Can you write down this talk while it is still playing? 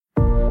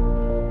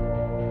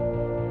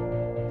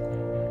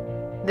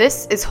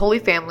This is Holy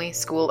Family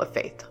School of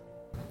Faith.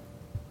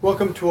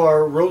 Welcome to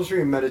our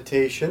Rosary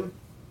Meditation.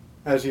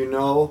 As you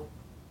know,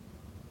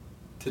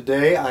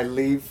 today I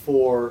leave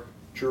for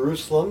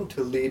Jerusalem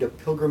to lead a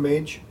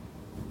pilgrimage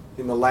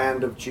in the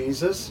land of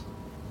Jesus.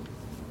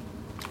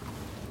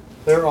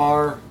 There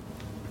are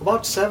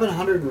about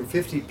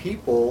 750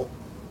 people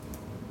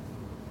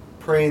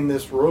praying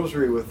this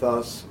rosary with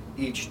us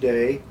each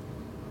day,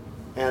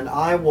 and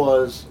I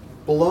was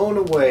blown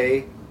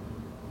away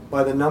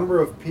by the number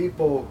of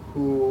people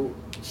who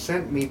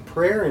sent me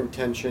prayer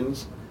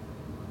intentions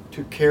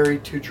to carry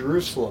to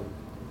Jerusalem.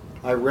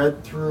 I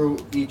read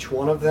through each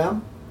one of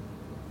them.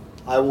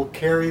 I will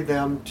carry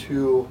them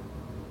to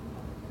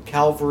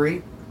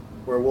Calvary,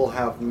 where we'll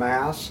have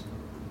Mass,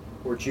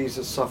 where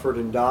Jesus suffered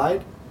and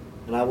died,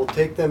 and I will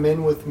take them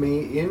in with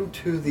me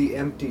into the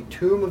empty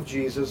tomb of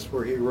Jesus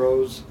where he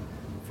rose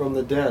from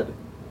the dead.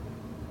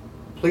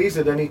 Please,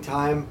 at any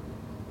time,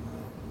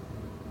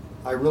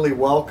 I really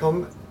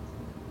welcome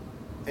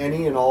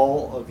any and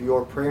all of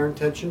your prayer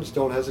intentions.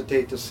 Don't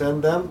hesitate to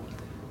send them.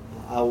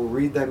 I will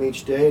read them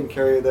each day and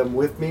carry them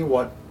with me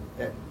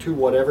to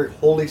whatever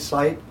holy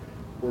site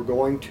we're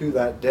going to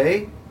that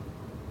day.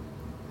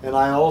 And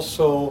I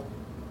also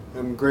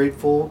am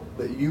grateful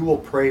that you will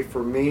pray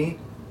for me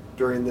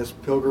during this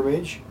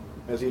pilgrimage.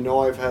 As you know,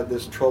 I've had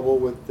this trouble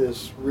with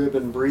this rib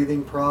and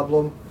breathing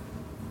problem.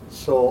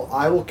 So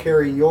I will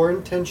carry your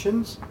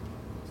intentions,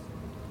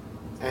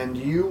 and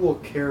you will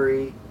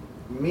carry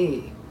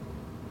me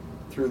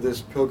through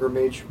this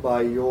pilgrimage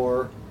by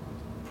your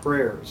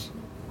prayers.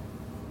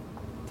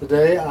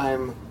 Today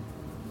I'm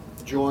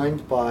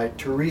joined by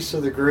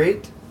Teresa the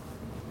Great,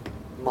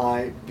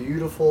 my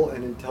beautiful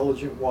and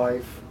intelligent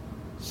wife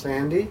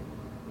Sandy,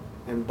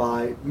 and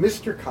by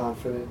Mr.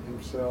 Confident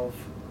himself,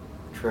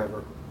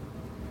 Trevor.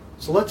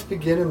 So let's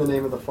begin in the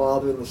name of the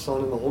Father, and the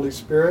Son, and the Holy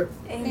Spirit.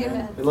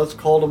 Amen. And let's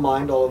call to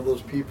mind all of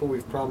those people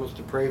we've promised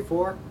to pray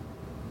for.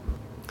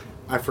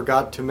 I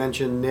forgot to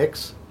mention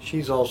Nix.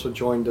 She's also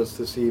joined us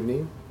this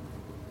evening.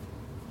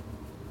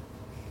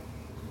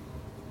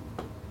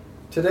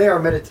 Today our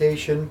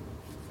meditation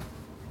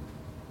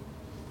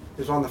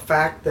is on the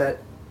fact that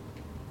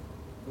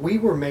we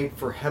were made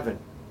for heaven.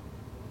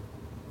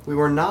 We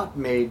were not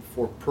made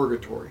for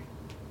purgatory.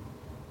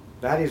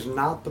 That is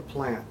not the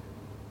plan.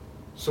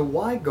 So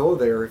why go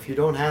there if you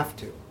don't have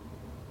to?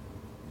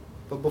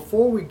 But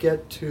before we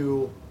get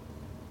to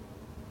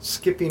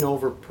skipping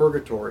over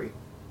purgatory,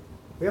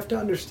 we have to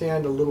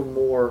understand a little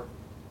more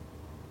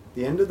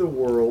the end of the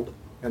world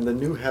and the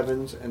new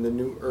heavens and the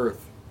new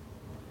earth.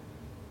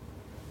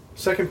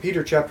 2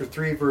 Peter chapter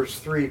 3, verse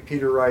 3,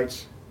 Peter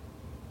writes,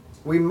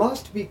 "We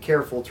must be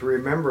careful to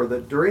remember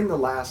that during the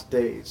last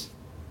days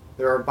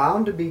there are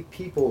bound to be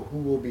people who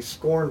will be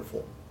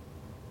scornful,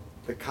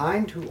 the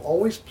kind who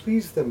always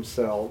please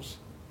themselves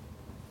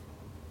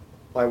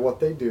by what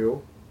they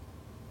do,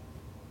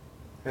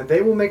 and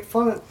they will make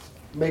fun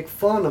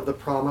of the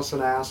promise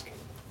and ask,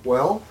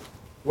 'Well,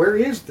 where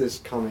is this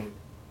coming?'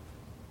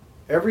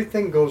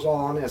 Everything goes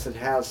on as it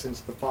has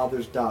since the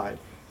fathers died,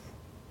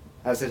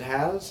 as it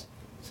has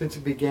since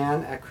it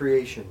began at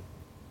creation.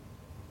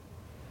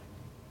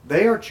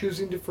 They are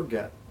choosing to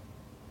forget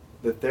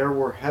that there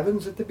were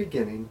heavens at the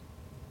beginning,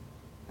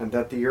 and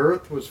that the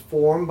earth was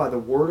formed by the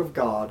word of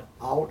God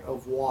out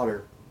of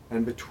water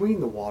and between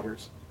the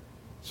waters,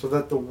 so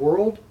that the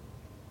world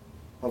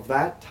of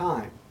that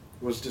time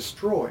was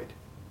destroyed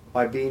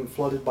by being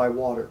flooded by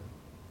water.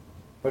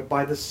 But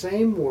by the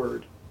same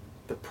word,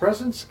 the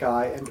present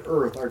sky and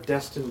earth are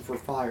destined for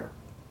fire,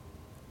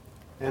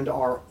 and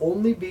are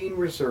only being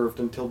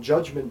reserved until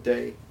Judgment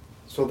Day,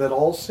 so that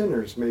all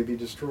sinners may be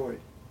destroyed.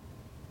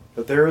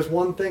 But there is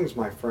one thing,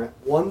 my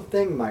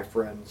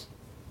friends,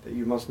 that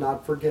you must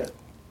not forget,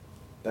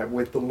 that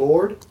with the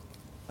Lord,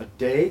 a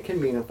day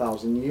can mean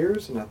 1,000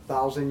 years, and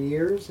 1,000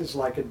 years is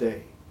like a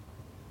day.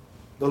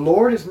 The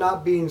Lord is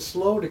not being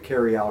slow to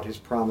carry out his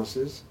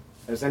promises,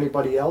 as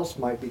anybody else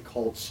might be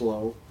called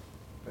slow,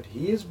 but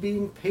he is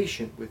being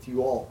patient with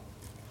you all,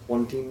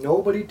 wanting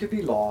nobody to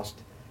be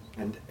lost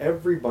and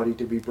everybody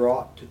to be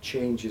brought to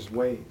change his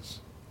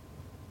ways.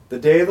 The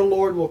day of the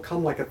Lord will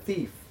come like a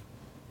thief,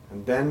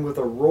 and then with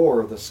a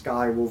roar the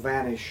sky will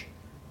vanish.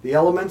 The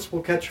elements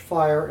will catch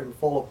fire and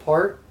fall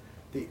apart.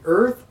 The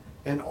earth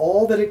and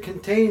all that it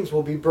contains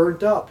will be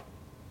burnt up.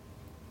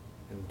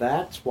 And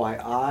that's why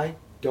I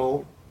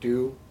don't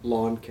do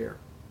lawn care.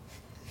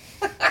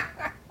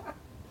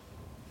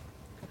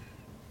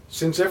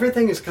 Since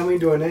everything is coming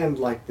to an end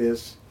like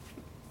this,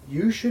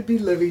 you should be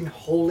living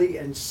holy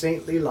and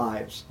saintly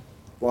lives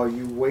while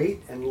you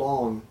wait and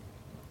long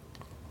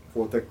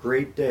for the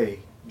great day,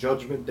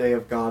 Judgment Day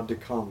of God to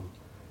come,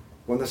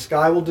 when the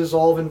sky will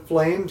dissolve in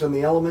flames and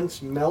the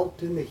elements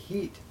melt in the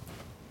heat.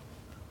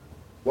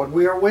 What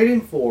we are waiting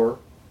for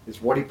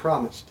is what he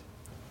promised,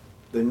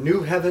 the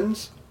new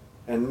heavens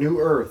and new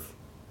earth,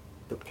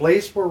 the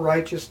place where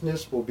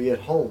righteousness will be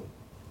at home.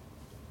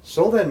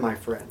 So then, my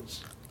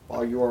friends,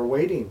 while you are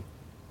waiting,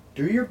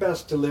 do your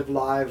best to live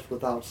lives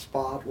without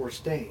spot or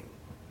stain,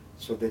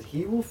 so that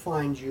he will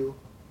find you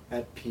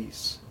at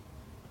peace."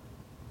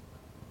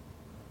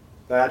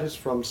 That is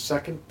from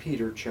 2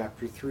 Peter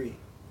chapter 3.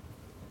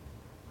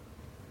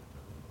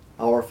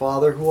 Our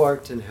Father who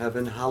art in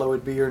heaven,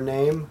 hallowed be your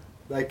name.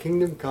 Thy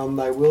kingdom come,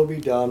 thy will be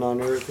done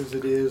on earth as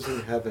it is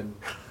in heaven.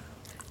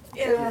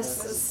 Give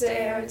us this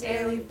day our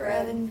daily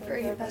bread, and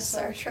forgive us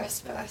our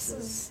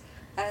trespasses,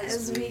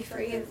 as we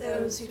forgive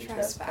those who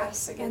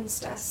trespass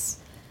against us.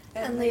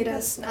 And lead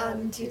us not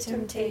into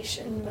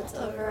temptation, but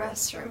deliver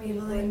us from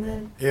evil.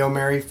 Amen. Hail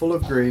Mary, full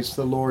of grace,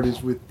 the Lord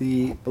is with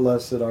thee.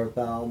 Blessed art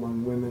thou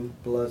among women.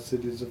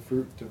 Blessed is the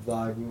fruit of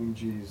thy womb,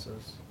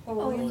 Jesus.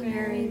 Holy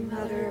Mary,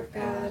 Mother of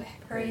God,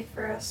 pray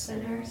for us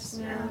sinners,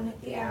 now and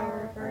at the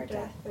hour of our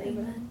death.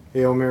 Amen.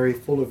 Hail Mary,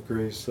 full of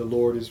grace, the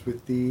Lord is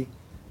with thee.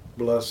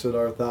 Blessed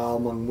art thou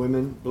among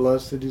women.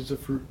 Blessed is the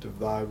fruit of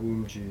thy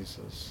womb,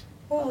 Jesus.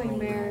 Holy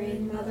Mary,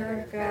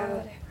 Mother of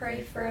God,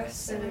 pray for us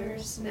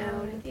sinners,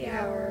 now and at the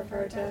hour of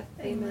our death.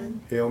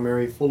 Amen. Hail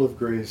Mary, full of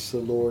grace, the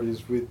Lord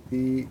is with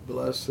thee.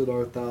 Blessed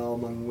art thou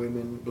among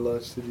women.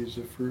 Blessed is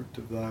the fruit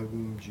of thy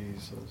womb,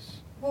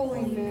 Jesus.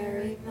 Holy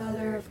Mary,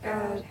 Mother of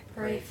God,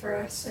 pray for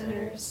us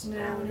sinners,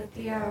 now and at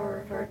the hour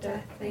of our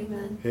death.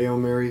 Amen. Hail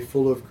Mary,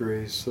 full of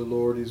grace, the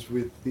Lord is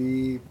with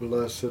thee.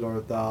 Blessed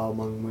art thou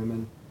among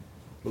women.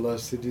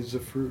 Blessed is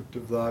the fruit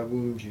of thy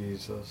womb,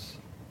 Jesus.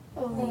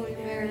 Holy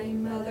Mary,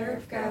 Mother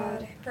of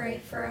God, pray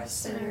for us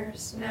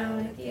sinners, now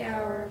and at the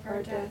hour of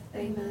our death.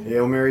 Amen.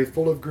 Hail Mary,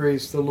 full of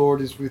grace, the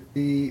Lord is with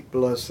thee.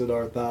 Blessed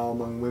art thou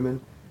among women.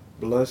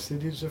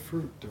 Blessed is the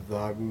fruit of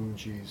thy womb,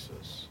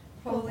 Jesus.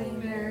 Holy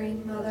Mary,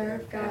 Mother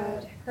of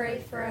God, pray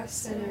for us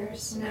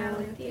sinners, now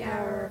and at the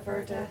hour of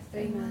our death.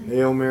 Amen.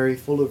 Hail Mary,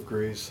 full of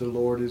grace, the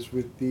Lord is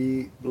with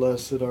thee.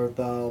 Blessed art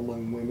thou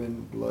among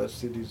women.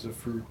 Blessed is the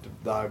fruit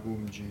of thy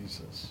womb,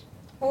 Jesus.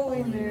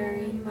 Holy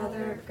Mary,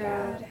 Mother of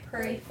God,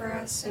 pray for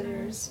us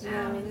sinners,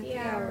 now and at the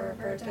hour of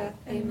our death.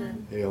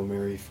 Amen. Hail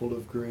Mary, full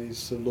of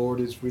grace, the Lord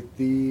is with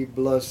thee.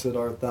 Blessed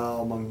art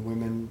thou among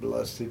women.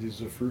 Blessed is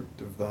the fruit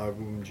of thy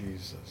womb,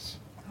 Jesus.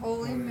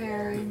 Holy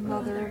Mary,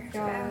 Mother of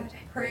God,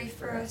 pray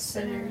for us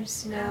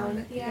sinners, now and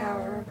at the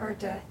hour of our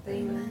death.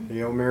 Amen.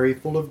 Hail Mary,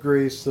 full of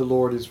grace, the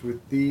Lord is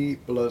with thee.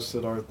 Blessed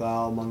art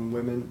thou among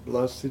women.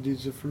 Blessed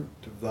is the fruit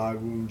of thy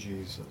womb,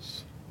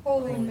 Jesus.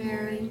 Holy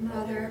Mary,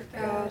 Mother of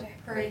God,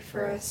 pray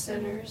for us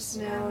sinners,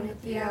 now and at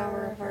the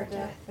hour of our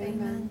death.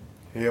 Amen.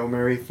 Hail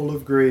Mary, full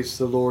of grace,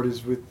 the Lord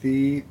is with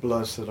thee.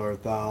 Blessed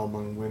art thou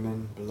among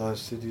women.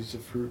 Blessed is the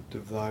fruit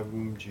of thy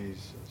womb,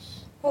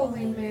 Jesus.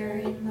 Holy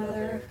Mary,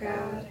 Mother of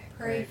God,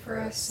 pray for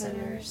us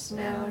sinners,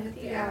 now and at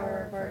the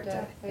hour of our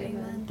death.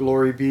 Amen.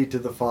 Glory be to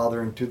the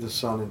Father, and to the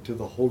Son, and to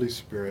the Holy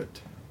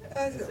Spirit.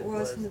 As it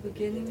was in the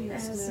beginning,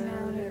 is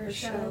now, and ever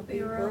shall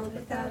be, world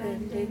without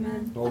end.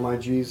 Amen. O my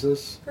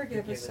Jesus,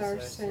 Forgive us our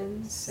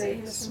sins,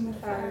 save us from the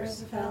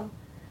fires of hell.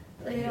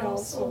 Lead all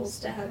souls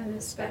to heaven,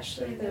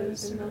 especially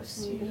those in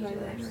most need of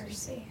thy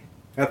mercy.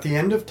 at the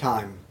end of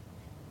time,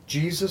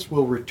 Jesus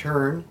will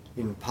return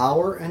in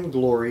power and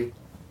glory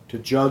to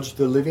judge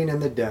the living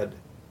and the dead.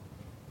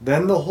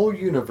 Then the whole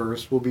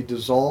universe will be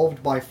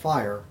dissolved by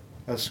fire,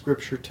 as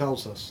Scripture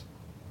tells us.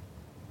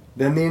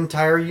 Then the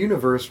entire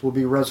universe will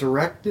be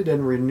resurrected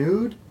and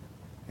renewed,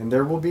 and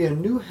there will be a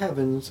new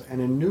heavens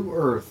and a new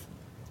earth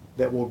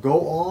that will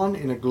go on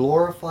in a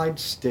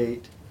glorified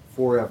state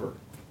forever.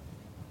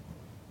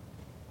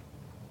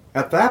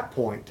 At that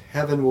point,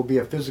 heaven will be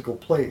a physical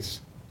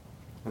place.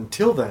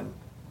 Until then,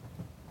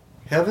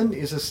 heaven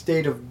is a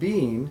state of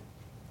being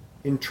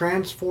in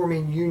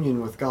transforming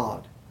union with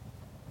God,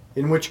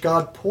 in which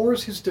God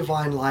pours his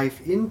divine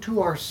life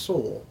into our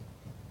soul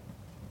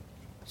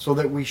so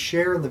that we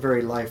share in the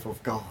very life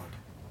of God.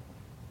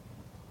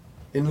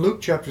 In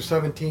Luke chapter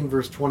 17,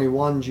 verse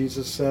 21,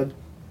 Jesus said,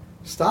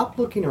 "Stop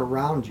looking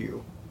around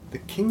you. The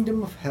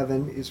kingdom of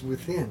heaven is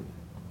within."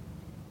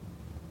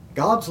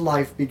 God's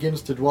life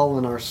begins to dwell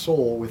in our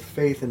soul with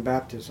faith and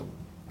baptism.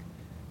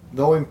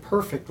 Though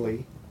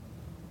imperfectly,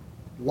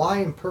 why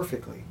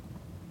imperfectly?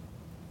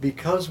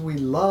 Because we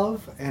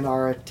love and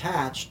are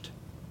attached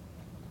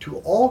to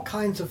all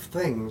kinds of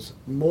things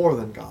more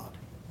than God.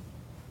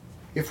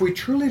 If we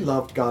truly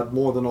loved God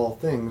more than all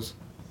things,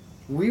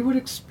 we would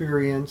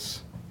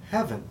experience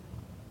heaven,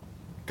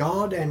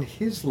 God and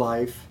his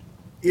life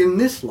in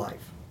this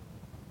life.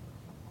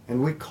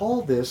 And we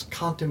call this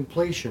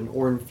contemplation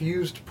or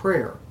infused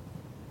prayer.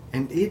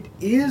 And it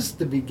is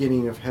the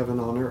beginning of heaven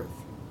on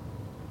earth.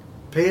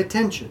 Pay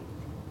attention.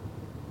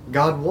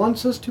 God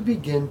wants us to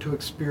begin to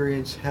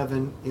experience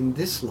heaven in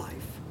this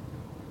life.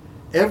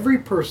 Every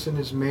person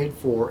is made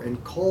for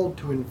and called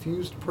to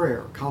infused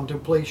prayer,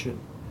 contemplation,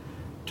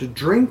 to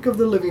drink of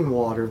the living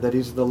water that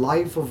is the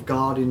life of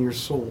God in your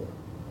soul.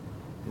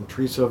 And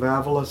Teresa of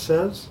Avila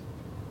says,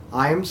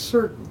 "I am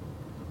certain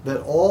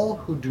that all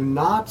who do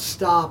not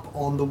stop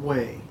on the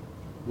way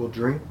will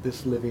drink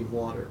this living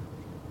water."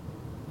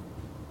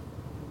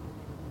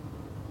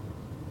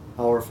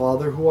 Our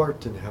Father who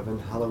art in heaven,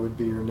 hallowed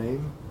be your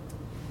name.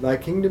 Thy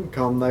kingdom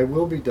come, thy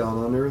will be done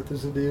on earth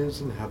as it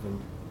is in heaven.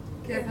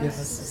 Give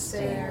us this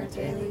day our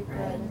daily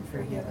bread, and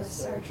forgive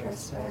us our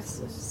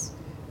trespasses,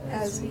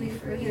 as we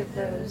forgive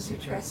those who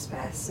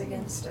trespass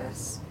against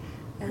us.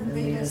 And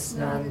lead us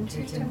not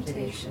into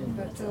temptation,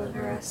 but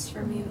deliver us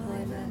from evil.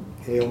 Amen.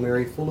 Hail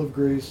Mary, full of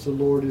grace, the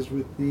Lord is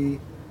with thee.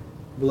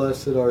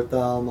 Blessed art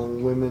thou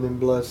among women, and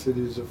blessed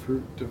is the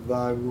fruit of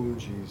thy womb,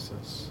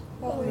 Jesus.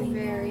 Holy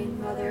Mary,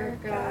 Mother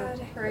of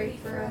God, pray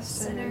for us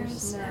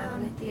sinners, now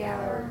and at the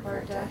hour of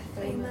our death.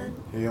 Amen.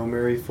 Hail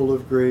Mary, full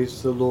of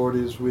grace, the Lord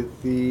is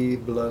with thee.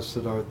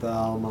 Blessed art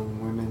thou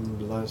among women,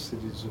 blessed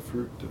is the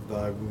fruit of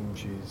thy womb,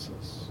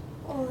 Jesus.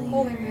 Holy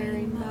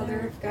Mary,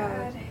 Mother of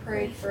God,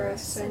 pray for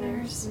us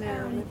sinners,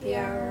 now and at the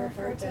hour of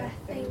our death.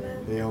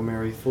 Amen. Hail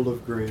Mary, full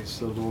of grace,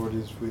 the Lord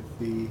is with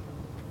thee.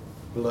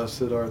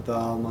 Blessed art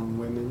thou among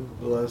women,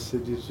 blessed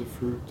is the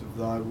fruit of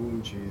thy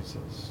womb,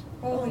 Jesus.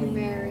 Holy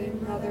Mary,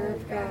 Mother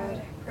of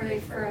God, pray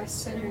for us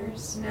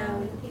sinners, now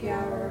and at the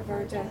hour of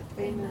our death.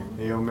 Amen.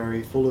 Hail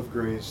Mary, full of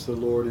grace, the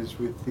Lord is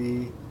with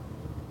thee.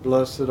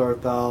 Blessed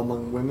art thou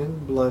among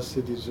women,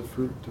 blessed is the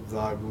fruit of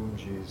thy womb,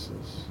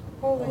 Jesus.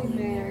 Holy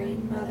Mary,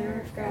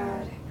 Mother of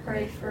God,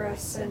 pray for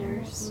us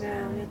sinners,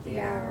 now and at the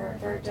hour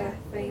of our death.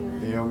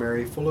 Amen. Hail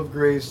Mary, full of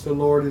grace, the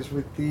Lord is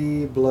with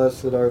thee.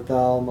 Blessed art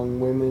thou among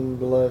women,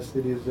 blessed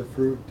is the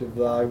fruit of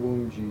thy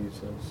womb,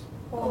 Jesus.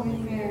 Holy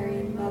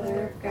Mary,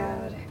 Mother of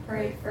God,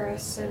 pray for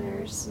us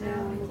sinners,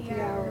 now and at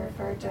the hour of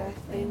our death.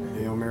 Amen.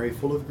 Hail Mary,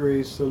 full of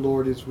grace, the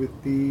Lord is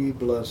with thee.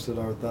 Blessed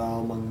art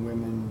thou among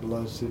women,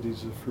 blessed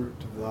is the fruit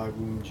of thy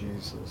womb,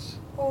 Jesus.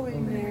 Holy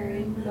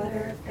Mary,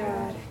 Mother of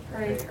God,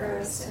 pray for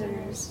us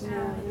sinners,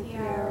 now and at the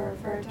hour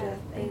of our death.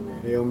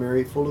 Amen. Hail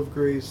Mary, full of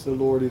grace, the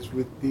Lord is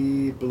with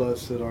thee.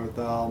 Blessed art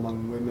thou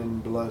among women,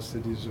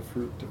 blessed is the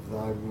fruit of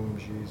thy womb,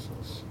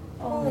 Jesus.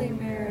 Holy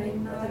Mary,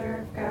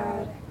 Mother of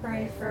God,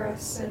 pray for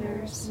us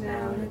sinners,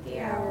 now and at the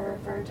hour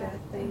of our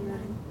death.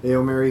 Amen.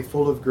 Hail Mary,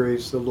 full of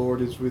grace, the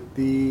Lord is with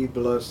thee.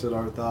 Blessed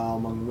art thou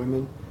among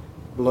women,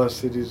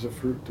 blessed is the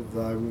fruit of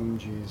thy womb,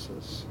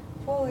 Jesus.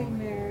 Holy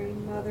Mary,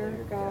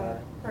 Mother of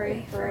God,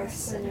 pray for us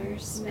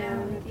sinners,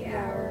 now and at the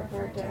hour of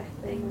our death.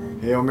 Amen.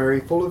 Hail Mary,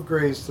 full of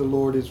grace, the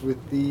Lord is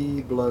with thee.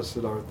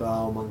 Blessed art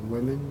thou among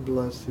women,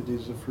 blessed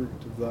is the fruit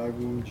of thy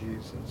womb,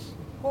 Jesus.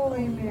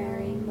 Holy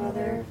Mary,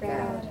 Mother of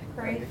God,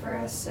 pray for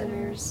us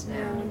sinners,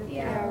 now and at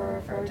the hour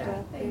of our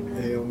death. Amen.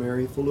 Hail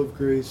Mary, full of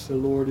grace, the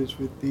Lord is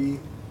with thee.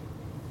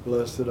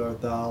 Blessed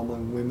art thou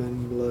among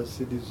women,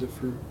 blessed is the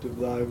fruit of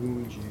thy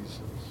womb, Jesus.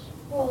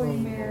 Holy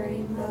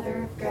Mary,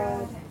 Mother of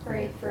God,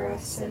 pray for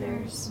us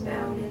sinners,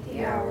 now and at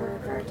the hour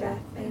of our death.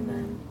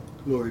 Amen.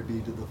 Glory be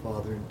to the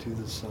Father, and to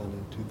the Son,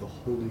 and to the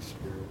Holy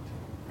Spirit.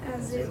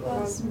 As it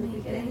was in the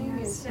beginning,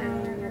 is now,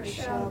 and ever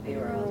shall be,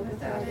 world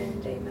without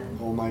end. Amen.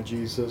 O my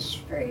Jesus,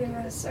 Forgive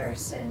us our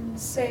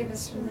sins, save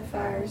us from the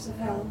fires of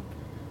hell.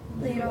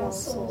 Lead all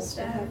souls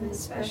to heaven,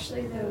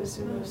 especially those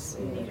who most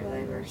need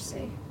thy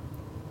mercy.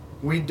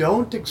 we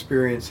don't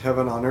experience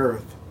heaven on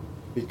earth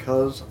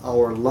because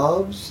our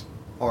loves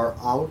are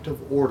out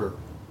of order.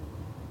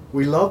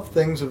 We love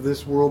things of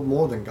this world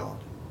more than God.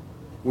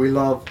 We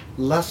love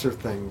lesser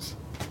things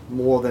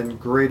more than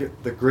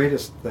the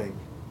greatest thing.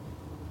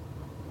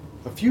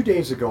 A few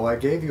days ago, I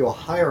gave you a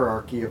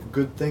hierarchy of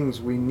good things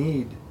we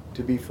need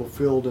to be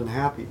fulfilled and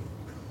happy.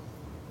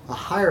 A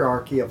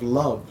hierarchy of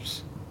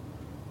loves.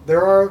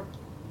 There are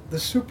the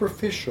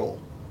superficial,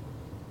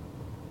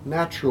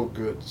 natural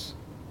goods,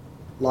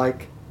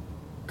 like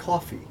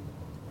coffee,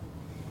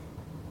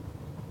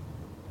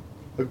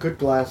 a good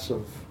glass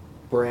of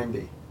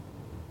brandy,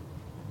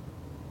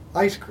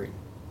 ice cream.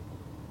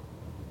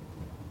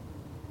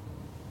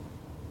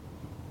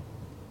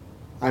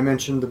 I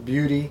mentioned the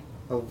beauty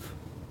of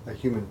a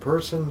human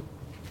person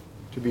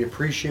to be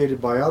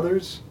appreciated by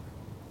others,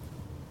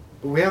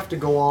 but we have to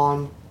go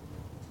on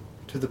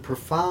to the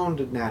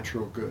profound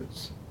natural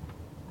goods,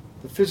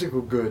 the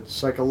physical goods,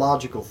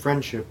 psychological,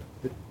 friendship,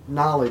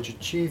 knowledge,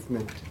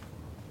 achievement,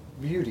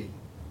 beauty.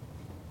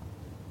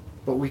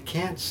 But we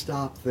can't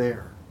stop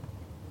there.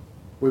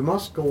 We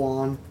must go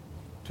on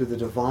to the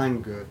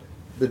divine good,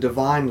 the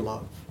divine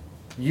love,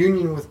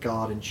 union with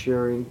God and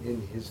sharing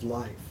in His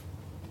life.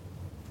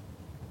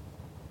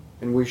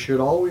 And we should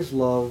always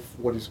love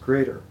what is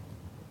greater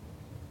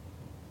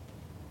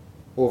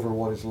over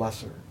what is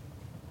lesser.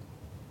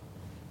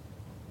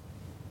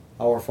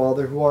 Our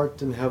Father who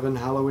art in heaven,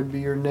 hallowed be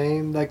your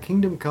name. Thy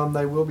kingdom come,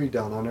 thy will be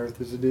done on earth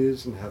as it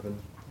is in heaven.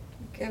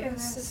 Give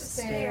us this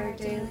day our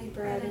daily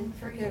bread, and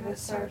forgive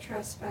us our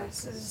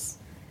trespasses,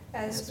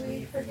 as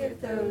we forgive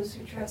those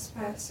who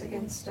trespass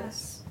against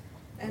us.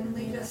 And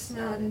lead us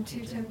not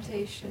into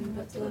temptation,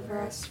 but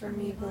deliver us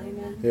from evil.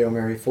 Amen. Hail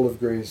Mary, full of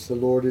grace, the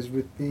Lord is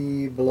with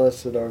thee.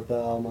 Blessed art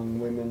thou among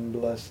women,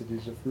 blessed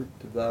is the fruit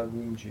of thy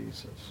womb,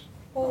 Jesus.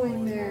 Holy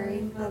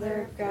Mary,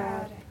 Mother of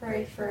God,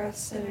 pray for us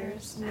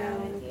sinners,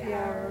 now and at the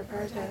hour of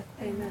our death.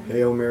 Amen.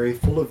 Hail Mary,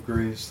 full of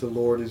grace, the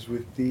Lord is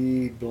with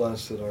thee.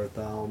 Blessed art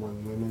thou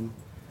among women,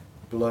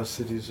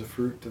 blessed is the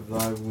fruit of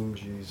thy womb,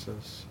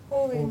 Jesus.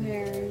 Holy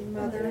Mary,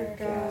 Mother of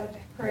God,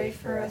 pray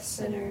for us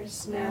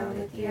sinners, now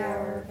and at the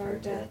hour of our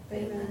death.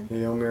 Amen.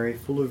 Hail Mary,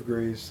 full of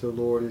grace, the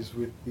Lord is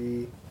with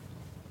thee.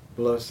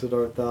 Blessed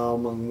art thou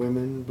among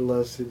women,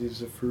 blessed is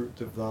the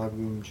fruit of thy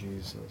womb,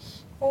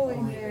 Jesus. Holy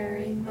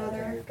Mary,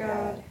 Mother of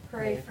God,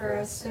 pray for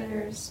us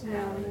sinners,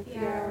 now and at the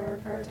hour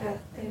of our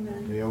death.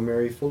 Amen. Hail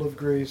Mary, full of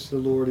grace, the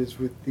Lord is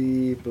with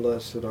thee.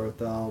 Blessed art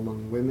thou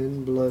among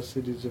women,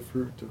 blessed is the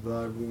fruit of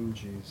thy womb,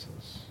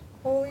 Jesus.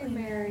 Holy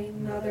Mary,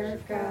 Mother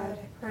of God,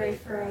 pray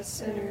for us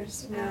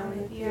sinners, now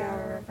and at the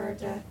hour of our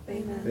death.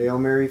 Amen. Hail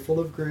Mary, full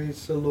of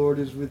grace, the Lord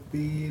is with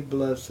thee.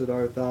 Blessed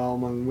art thou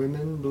among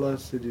women,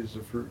 blessed is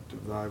the fruit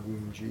of thy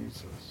womb,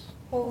 Jesus.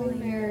 Holy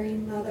Mary,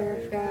 Mother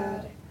of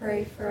God,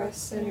 pray for us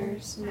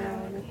sinners,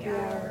 now and at the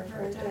hour of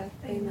our death.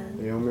 Amen.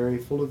 Hail Mary,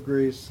 full of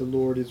grace, the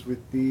Lord is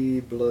with thee.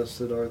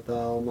 Blessed art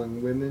thou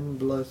among women,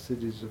 blessed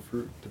is the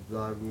fruit of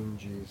thy womb,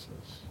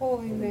 Jesus.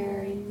 Holy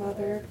Mary,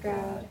 Mother of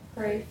God,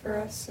 pray for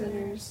us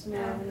sinners,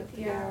 now and at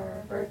the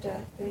hour of our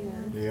death.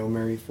 Amen. Hail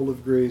Mary, full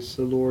of grace,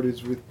 the Lord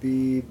is with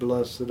thee.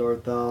 Blessed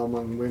art thou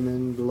among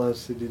women,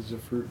 blessed is the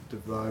fruit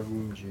of thy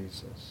womb,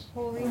 Jesus.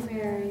 Holy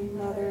Mary,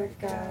 Mother of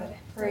God,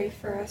 pray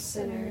for us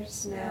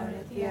sinners, now and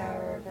at the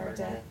hour of our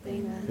death.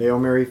 Amen. Hail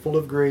Mary, full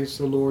of grace,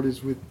 the Lord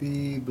is with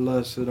thee.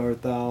 Blessed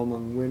art thou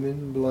among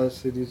women,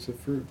 blessed is the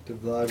fruit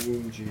of thy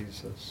womb,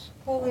 Jesus.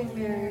 Holy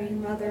Mary,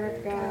 Mother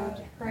of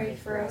God, pray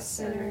for us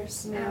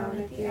sinners, now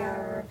and at the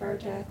hour of our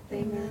death.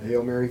 Amen.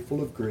 Hail Mary,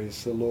 full of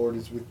grace, the Lord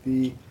is with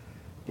thee.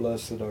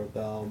 Blessed art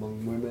thou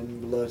among women,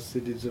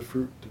 blessed is the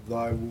fruit of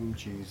thy womb,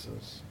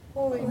 Jesus.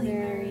 Holy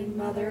Mary,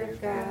 Mother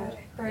of God,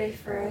 pray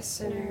for us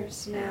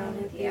sinners, now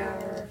and at the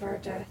hour of our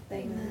death.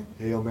 Amen.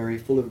 Hail Mary,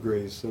 full of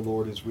grace, the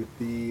Lord is with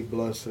thee.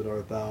 Blessed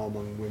art thou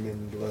among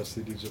women,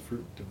 blessed is the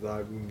fruit of thy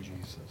womb,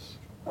 Jesus.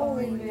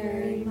 Holy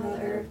Mary,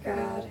 Mother of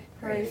God,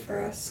 pray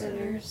for us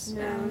sinners,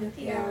 now and at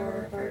the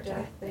hour of our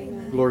death.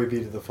 Amen. Glory be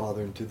to the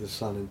Father, and to the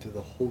Son, and to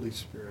the Holy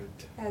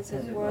Spirit. As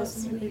it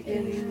was in the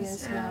beginning,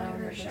 is now,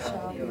 and ever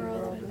shall be,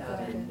 world without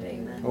end.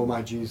 Amen. O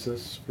my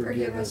Jesus,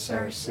 Forgive us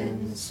our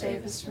sins,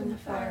 save us from the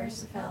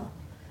fires of hell.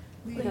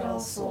 Lead all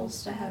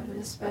souls to heaven,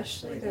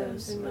 especially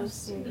those in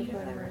most need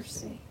of thy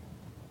mercy.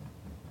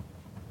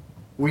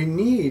 We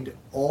need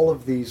all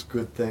of these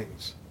good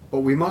things, but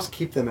we must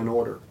keep them in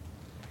order.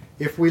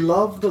 If we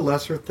love the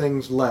lesser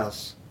things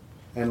less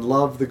and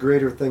love the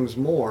greater things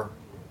more,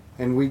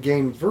 and we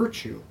gain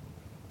virtue,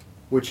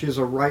 which is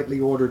a rightly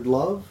ordered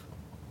love,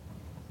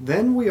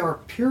 then we are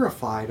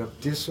purified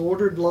of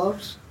disordered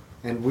loves,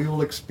 and we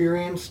will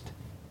experience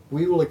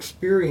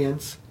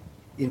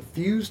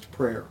infused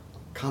prayer,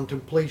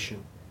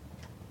 contemplation,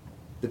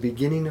 the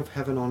beginning of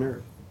heaven on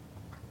earth.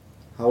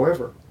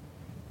 However,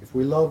 if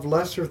we love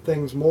lesser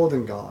things more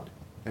than God,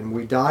 and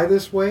we die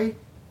this way,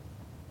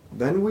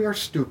 then we are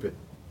stupid.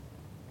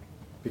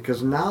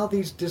 Because now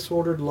these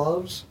disordered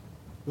loves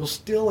will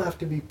still have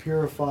to be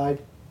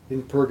purified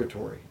in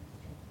purgatory.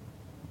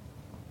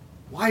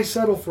 Why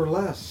settle for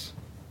less?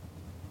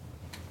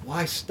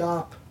 Why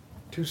stop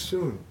too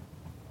soon?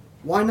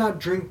 Why not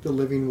drink the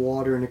living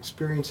water and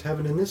experience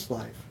heaven in this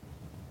life?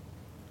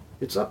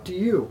 It's up to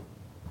you.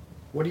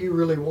 What do you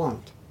really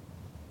want?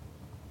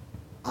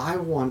 I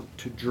want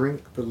to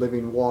drink the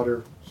living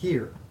water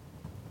here.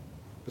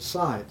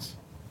 Besides,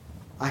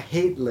 I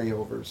hate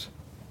layovers.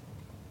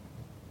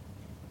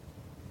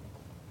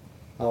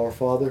 Our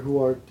Father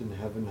who art in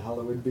heaven,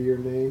 hallowed be your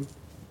name.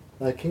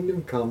 Thy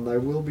kingdom come, thy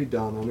will be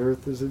done on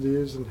earth as it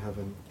is in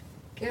heaven.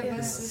 Give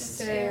us this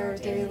day our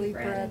daily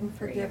bread, and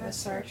forgive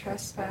us our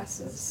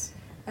trespasses,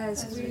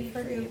 as we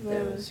forgive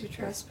those who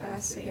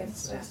trespass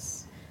against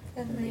us.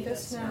 And lead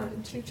us not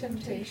into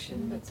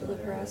temptation, but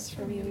deliver us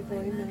from evil.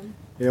 Amen.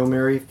 Hail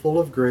Mary, full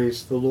of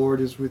grace, the Lord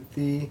is with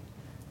thee.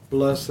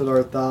 Blessed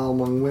art thou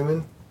among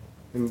women,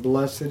 and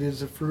blessed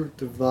is the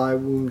fruit of thy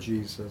womb,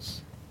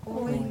 Jesus.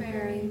 Holy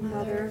Mary,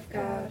 Mother of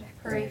God,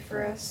 pray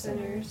for us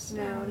sinners,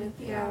 now and at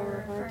the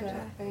hour of our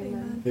death.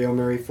 Amen. Hail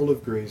Mary, full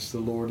of grace, the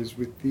Lord is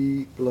with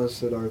thee.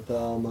 Blessed art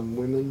thou among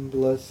women,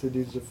 blessed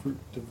is the fruit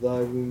of thy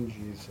womb,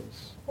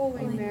 Jesus.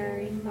 Holy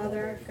Mary,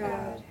 Mother of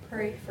God,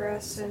 pray for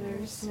us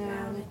sinners,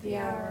 now and at the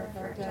hour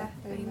of our death.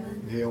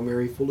 Amen. Hail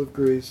Mary, full of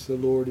grace, the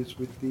Lord is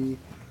with thee.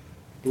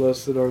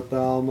 Blessed art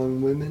thou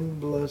among women,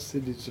 blessed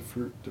is the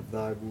fruit of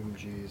thy womb,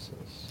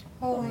 Jesus.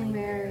 Holy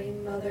Mary,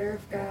 Mother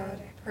of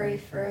God, pray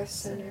for us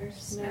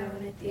sinners, now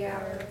and at the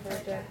hour of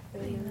our death.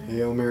 Amen.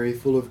 Hail Mary,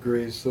 full of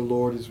grace, the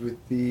Lord is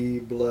with thee.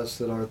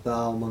 Blessed art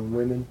thou among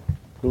women,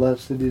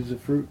 blessed is the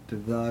fruit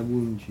of thy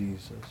womb,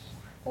 Jesus.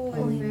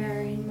 Holy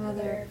Mary,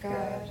 Mother of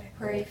God,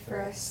 pray for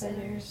us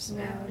sinners,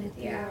 now and at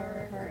the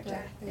hour of our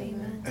death.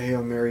 Amen.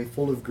 Hail Mary,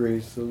 full of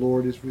grace, the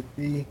Lord is with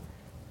thee.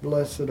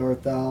 Blessed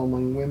art thou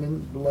among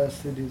women,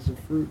 blessed is the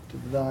fruit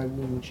of thy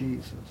womb,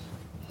 Jesus.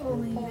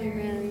 Holy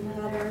Mary,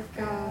 Mother of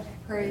God,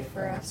 pray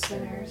for us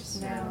sinners,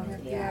 now and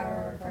at the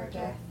hour of our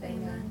death.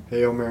 Amen.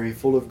 Hail Mary,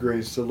 full of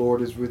grace, the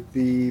Lord is with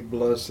thee.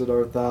 Blessed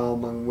art thou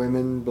among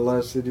women,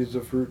 blessed is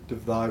the fruit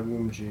of thy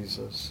womb,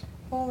 Jesus.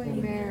 Holy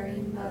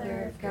Mary,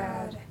 Mother of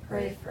God,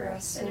 pray for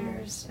us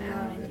sinners,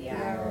 now and at the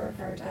hour of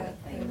our death.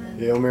 Amen.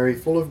 Hail Mary,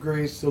 full of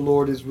grace, the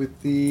Lord is with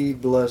thee.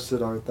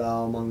 Blessed art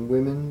thou among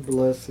women.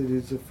 Blessed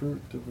is the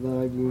fruit of thy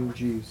womb,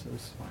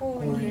 Jesus.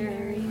 Holy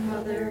Mary,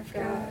 Mother of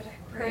God,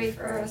 pray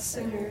for us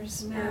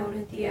sinners, now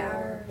and at the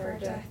hour of our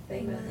death.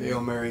 Amen.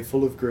 Hail Mary,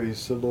 full of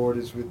grace, the Lord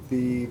is with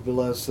thee.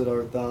 Blessed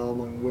art thou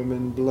among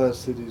women.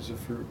 Blessed is the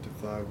fruit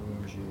of thy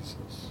womb,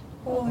 Jesus.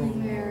 Holy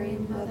Mary,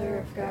 Mother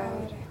of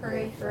God,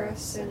 pray for us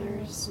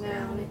sinners,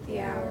 now and at the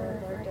hour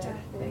of our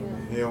death.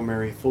 Amen. Hail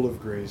Mary, full of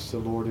grace, the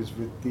Lord is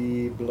with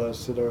thee.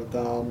 Blessed art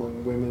thou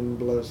among women.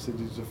 Blessed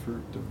is the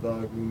fruit of thy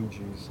womb,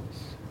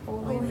 Jesus.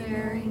 Holy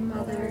Mary,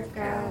 Mother of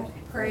God,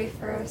 pray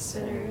for us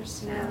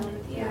sinners, now and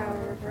at the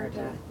hour of our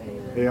death.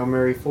 Amen. Hail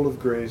Mary, full of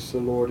grace, the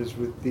Lord is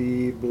with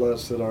thee.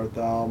 Blessed art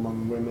thou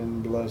among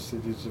women. Blessed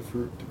is the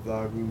fruit of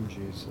thy womb,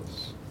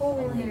 Jesus.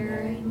 Holy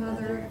Mary,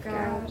 Mother of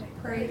God,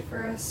 pray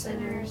for us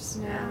sinners,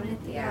 now and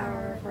at the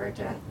hour of our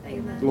death.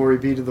 Amen. Glory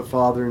be to the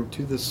Father, and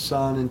to the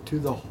Son, and to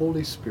the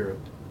Holy Spirit.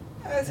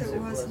 As it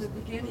was in the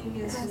beginning,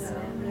 is now,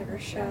 and ever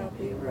shall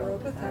be,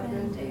 world without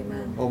end.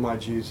 Amen. O my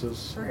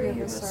Jesus,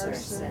 Forgive us our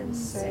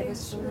sins, save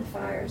us from the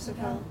fires of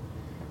hell.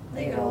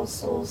 Lead all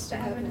souls to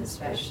heaven,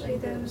 especially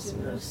those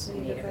in most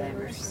need of thy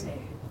mercy.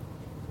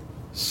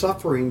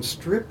 suffering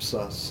strips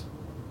us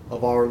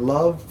of our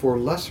love for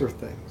lesser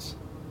things,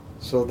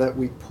 so that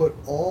we put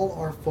all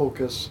our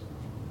focus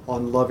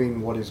on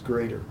loving what is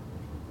greater,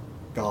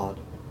 God.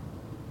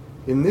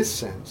 In this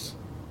sense,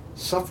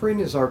 suffering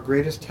is our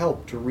greatest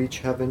help to reach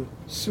heaven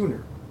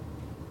sooner.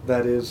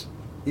 That is,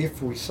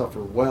 if we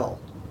suffer well,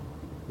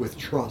 with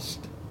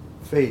trust,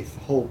 faith,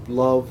 hope,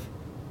 love,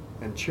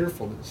 and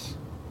cheerfulness.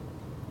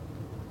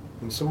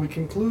 And so we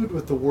conclude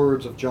with the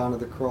words of John of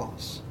the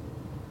Cross.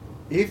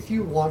 If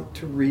you want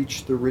to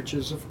reach the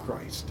riches of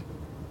Christ,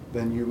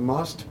 then you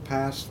must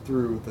pass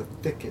through the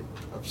thicket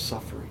of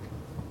suffering.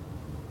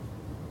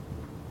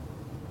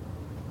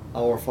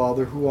 Our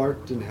Father who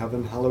art in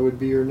heaven, hallowed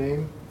be your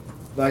name.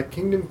 Thy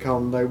kingdom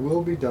come, thy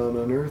will be done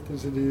on earth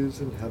as it is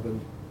in heaven.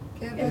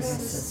 Give us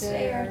this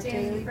day our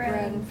daily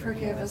bread, and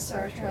forgive us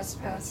our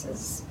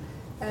trespasses,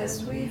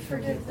 as we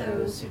forgive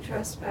those who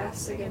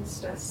trespass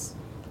against us.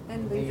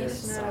 And lead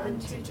us not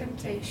into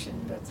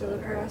temptation, but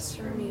deliver us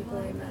from evil.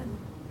 Amen.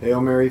 Hail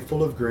Mary,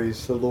 full of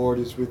grace, the Lord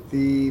is with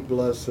thee.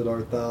 Blessed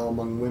art thou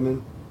among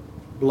women.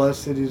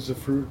 Blessed is the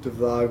fruit of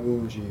thy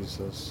womb,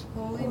 Jesus.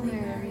 Holy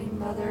Mary,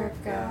 Mother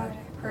of God,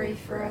 pray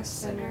for us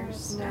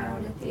sinners, now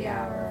and at the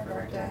hour of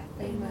our death.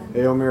 Amen.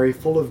 Hail Mary,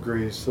 full of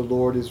grace, the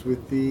Lord is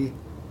with thee.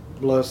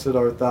 Blessed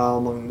art thou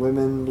among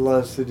women.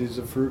 Blessed is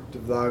the fruit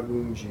of thy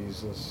womb,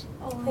 Jesus.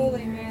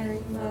 Holy Mary,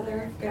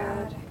 Mother of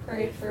God,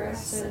 pray for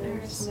us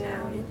sinners,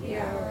 now and at the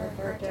hour of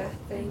our death.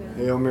 Amen.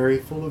 Hail Mary,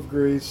 full of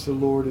grace, the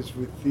Lord is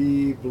with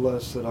thee.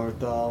 Blessed art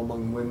thou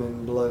among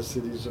women. Blessed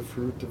is the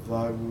fruit of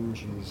thy womb,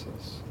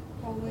 Jesus.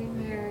 Holy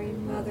Mary,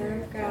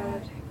 Mother of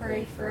God,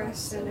 pray for us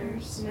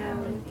sinners,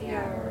 now and at the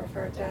hour of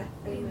our death.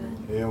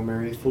 Amen. Hail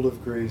Mary, full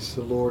of grace,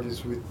 the Lord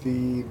is with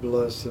thee.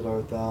 Blessed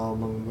art thou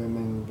among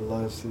women.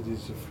 Blessed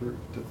is the fruit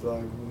of thy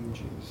womb,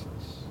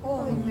 Jesus.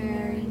 Holy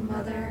Mary,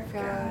 Mother of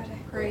God,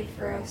 pray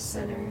for us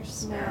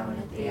sinners, now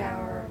and at the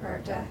hour of our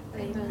death.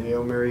 Amen.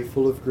 Hail Mary,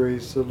 full of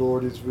grace, the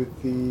Lord is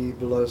with thee.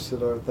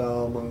 Blessed art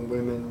thou among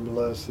women.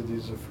 Blessed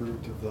is the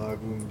fruit of thy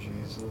womb,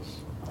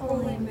 Jesus.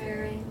 Holy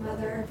Mary,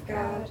 Mother of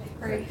God,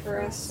 pray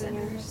for us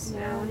sinners,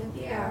 now and at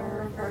the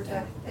hour of our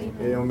death.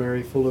 Amen. Hail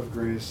Mary, full of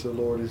grace, the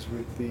Lord is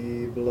with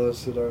thee.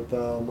 Blessed art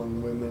thou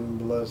among women.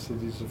 Blessed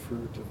is the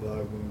fruit of thy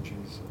womb,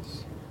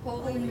 Jesus.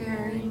 Holy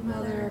Mary,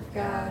 Mother of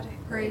God,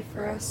 pray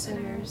for us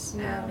sinners,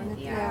 now and at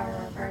the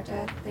hour of our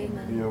death.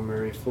 Amen. Hail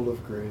Mary, full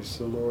of grace,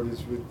 the Lord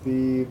is with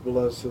thee.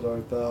 Blessed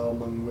art thou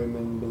among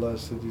women.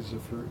 Blessed is the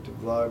fruit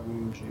of thy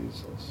womb,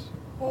 Jesus.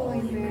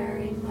 Holy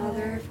Mary,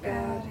 Mother of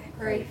God,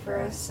 pray for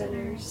us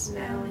sinners,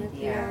 now and at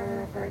the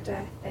hour of our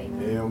death.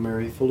 Amen. Hail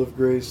Mary, full of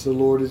grace, the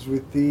Lord is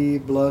with thee.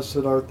 Blessed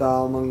art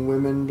thou among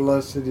women.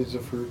 Blessed is the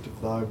fruit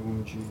of thy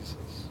womb,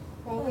 Jesus.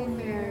 Holy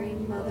Mary,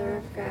 Mother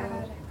of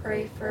God,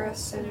 pray for us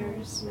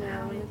sinners,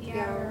 now and at the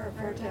hour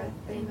of our death.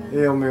 Amen.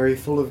 Hail Mary,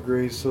 full of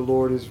grace, the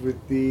Lord is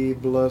with thee.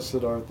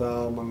 Blessed art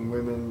thou among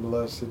women.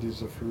 Blessed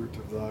is the fruit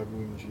of thy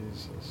womb,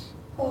 Jesus.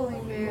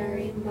 Holy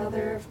Mary,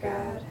 Mother of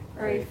God,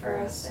 pray for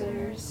us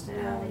sinners,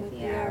 now and at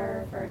the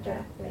hour of our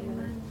death.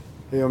 Amen.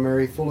 Hail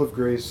Mary, full of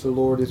grace, the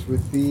Lord is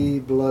with thee.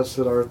 Blessed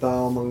art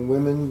thou among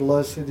women.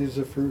 Blessed is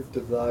the fruit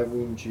of thy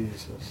womb,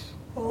 Jesus.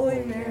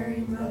 Holy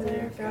Mary,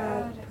 Mother of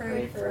God,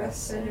 pray for us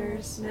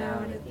sinners, now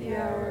and at the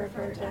hour of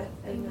our death.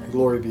 Amen.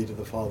 Glory be to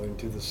the Father, and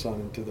to the Son,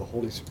 and to the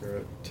Holy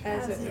Spirit.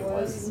 As it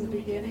was in the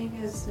beginning,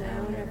 is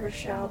now, and ever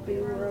shall be,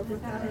 world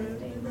without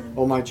end. Amen.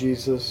 O my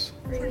Jesus,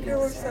 Forgive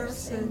us our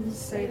sins,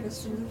 save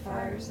us from the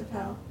fires of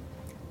hell.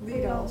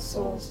 Lead all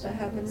souls to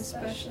heaven,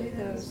 especially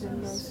those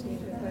in most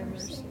need of thy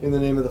mercy. in the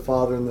name of the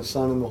Father, and the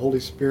Son, and the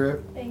Holy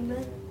Spirit.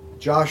 Amen.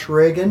 Josh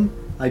Reagan,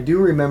 I do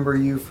remember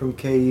you from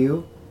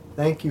KU.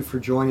 Thank you for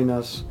joining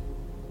us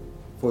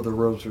for the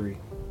Rosary.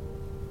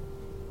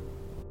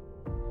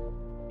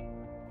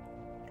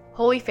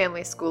 Holy Holy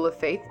Family School of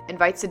Faith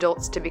invites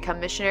adults to become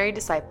missionary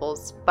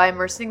disciples by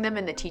immersing them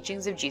in the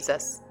teachings of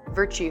Jesus,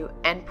 virtue,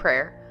 and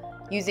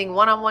prayer, using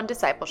one-on-one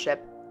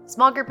discipleship,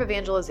 small group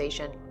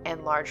evangelization,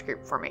 and large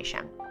group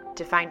formation.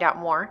 To find out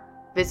more,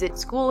 visit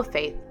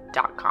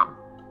schooloffaith.com.